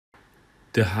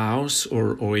The house,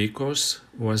 or oikos,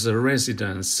 was a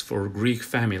residence for Greek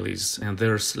families and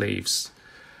their slaves.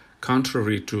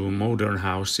 Contrary to modern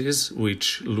houses,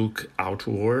 which look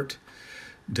outward,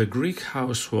 the Greek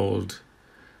household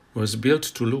was built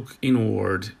to look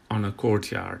inward on a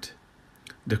courtyard.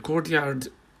 The courtyard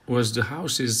was the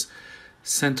house's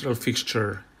central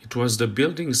fixture. It was the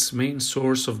building's main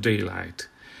source of daylight,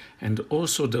 and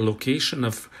also the location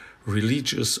of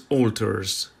religious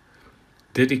altars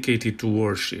dedicated to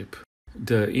worship.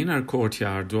 The inner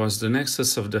courtyard was the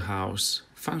nexus of the house.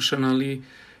 Functionally,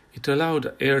 it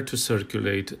allowed air to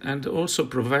circulate and also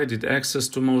provided access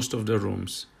to most of the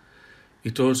rooms.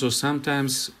 It also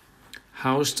sometimes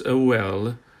housed a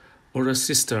well or a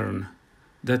cistern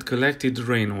that collected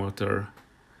rainwater.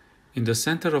 In the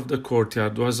center of the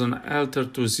courtyard was an altar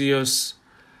to Zeus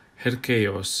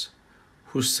Herkeios,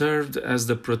 who served as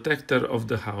the protector of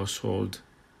the household.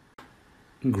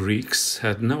 Greeks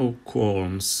had no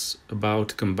qualms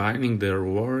about combining their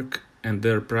work and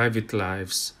their private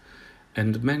lives,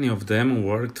 and many of them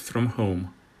worked from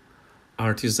home.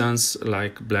 Artisans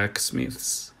like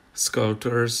blacksmiths,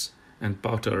 sculptors, and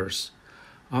potters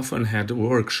often had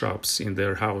workshops in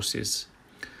their houses.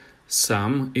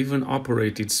 Some even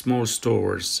operated small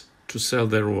stores to sell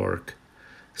their work.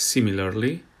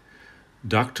 Similarly,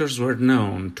 doctors were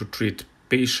known to treat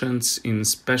patients in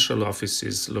special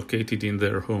offices located in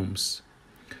their homes.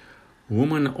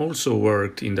 Women also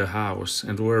worked in the house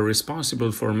and were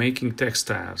responsible for making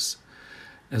textiles,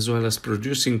 as well as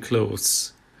producing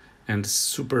clothes and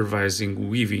supervising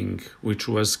weaving, which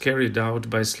was carried out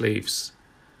by slaves.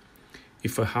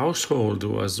 If a household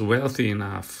was wealthy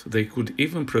enough, they could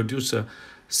even produce a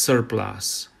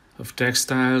surplus of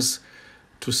textiles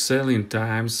to sell in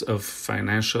times of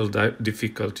financial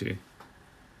difficulty.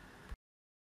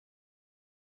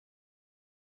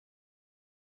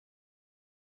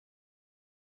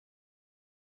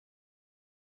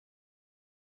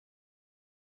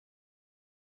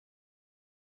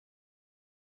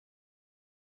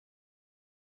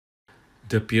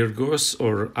 The pyrgos,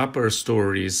 or upper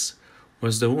stories,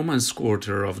 was the women's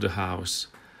quarter of the house,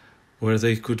 where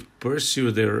they could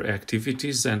pursue their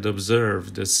activities and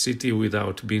observe the city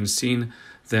without being seen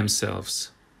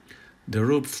themselves. The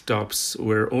rooftops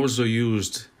were also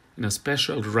used in a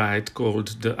special rite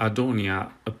called the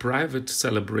Adonia, a private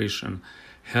celebration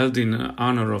held in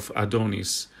honor of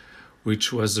Adonis,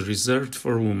 which was reserved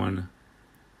for women.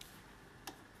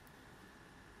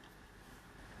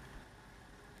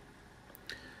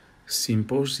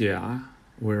 Symposia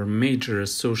were major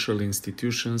social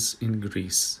institutions in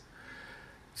Greece.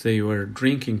 They were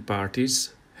drinking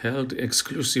parties held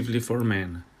exclusively for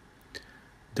men.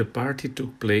 The party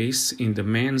took place in the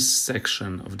men's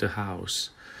section of the house,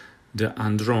 the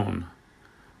andron,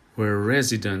 where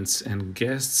residents and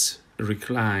guests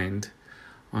reclined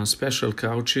on special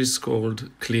couches called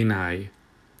klinai.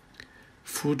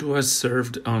 Food was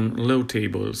served on low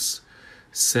tables,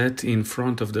 set in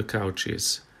front of the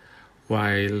couches,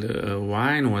 while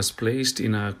wine was placed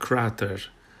in a crater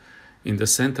in the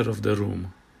center of the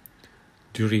room.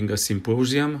 During a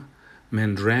symposium,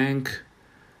 men drank,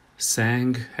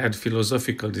 sang, had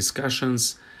philosophical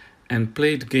discussions, and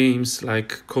played games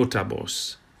like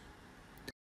kotabos.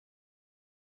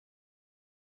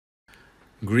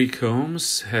 Greek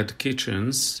homes had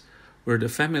kitchens where the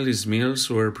family's meals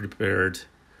were prepared.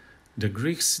 The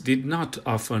Greeks did not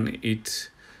often eat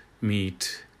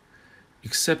meat,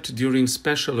 except during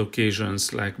special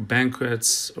occasions like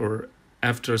banquets or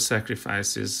after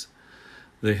sacrifices.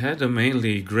 They had a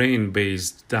mainly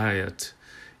grain-based diet,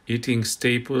 eating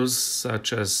staples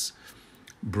such as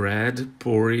bread,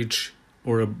 porridge,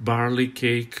 or a barley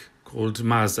cake called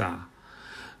maza.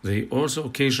 They also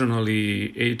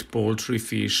occasionally ate poultry,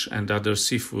 fish, and other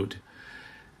seafood,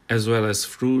 as well as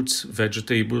fruits,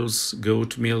 vegetables,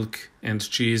 goat milk and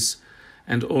cheese,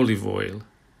 and olive oil.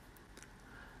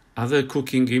 Other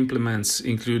cooking implements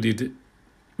included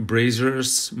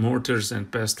braziers, mortars, and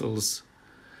pestles.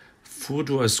 Food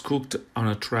was cooked on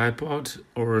a tripod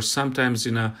or sometimes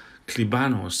in a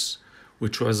klibanos,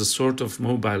 which was a sort of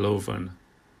mobile oven.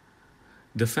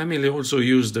 The family also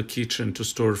used the kitchen to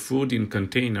store food in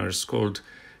containers called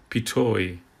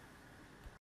pitoi.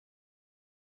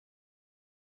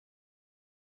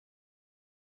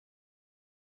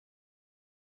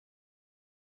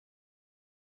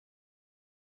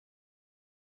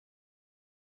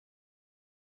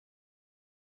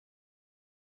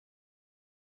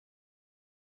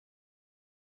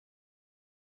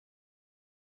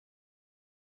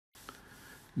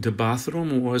 The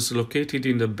bathroom was located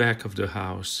in the back of the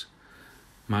house.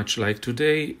 Much like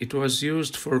today, it was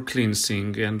used for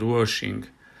cleansing and washing,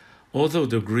 although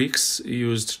the Greeks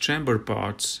used chamber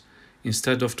pots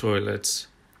instead of toilets.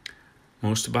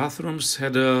 Most bathrooms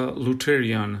had a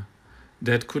latrine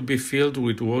that could be filled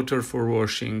with water for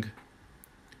washing.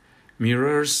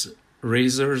 Mirrors,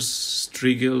 razors,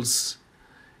 strigils,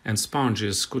 and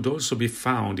sponges could also be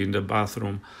found in the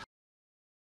bathroom,